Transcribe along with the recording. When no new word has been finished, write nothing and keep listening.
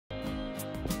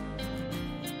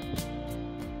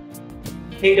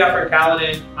Hey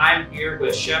Dufferin-Caledon, I'm here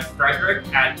with Chef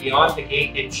Frederic at Beyond the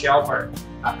Gate in Shelburne,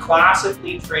 a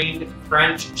classically trained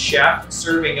French chef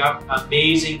serving up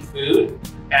amazing food,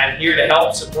 and here to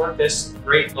help support this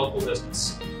great local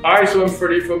business. Hi, so I'm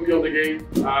Freddie from Beyond the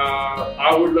Gate.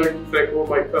 I would like to thank all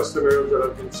my customers that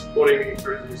have been supporting me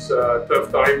through this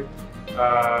tough time.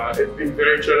 It's been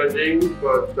very challenging,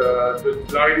 but the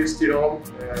line is still on,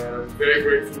 and I'm very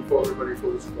grateful for everybody for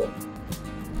the support.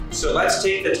 So let's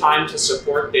take the time to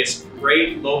support this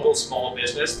great local small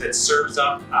business that serves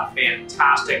up a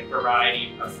fantastic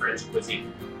variety of French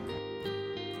cuisine.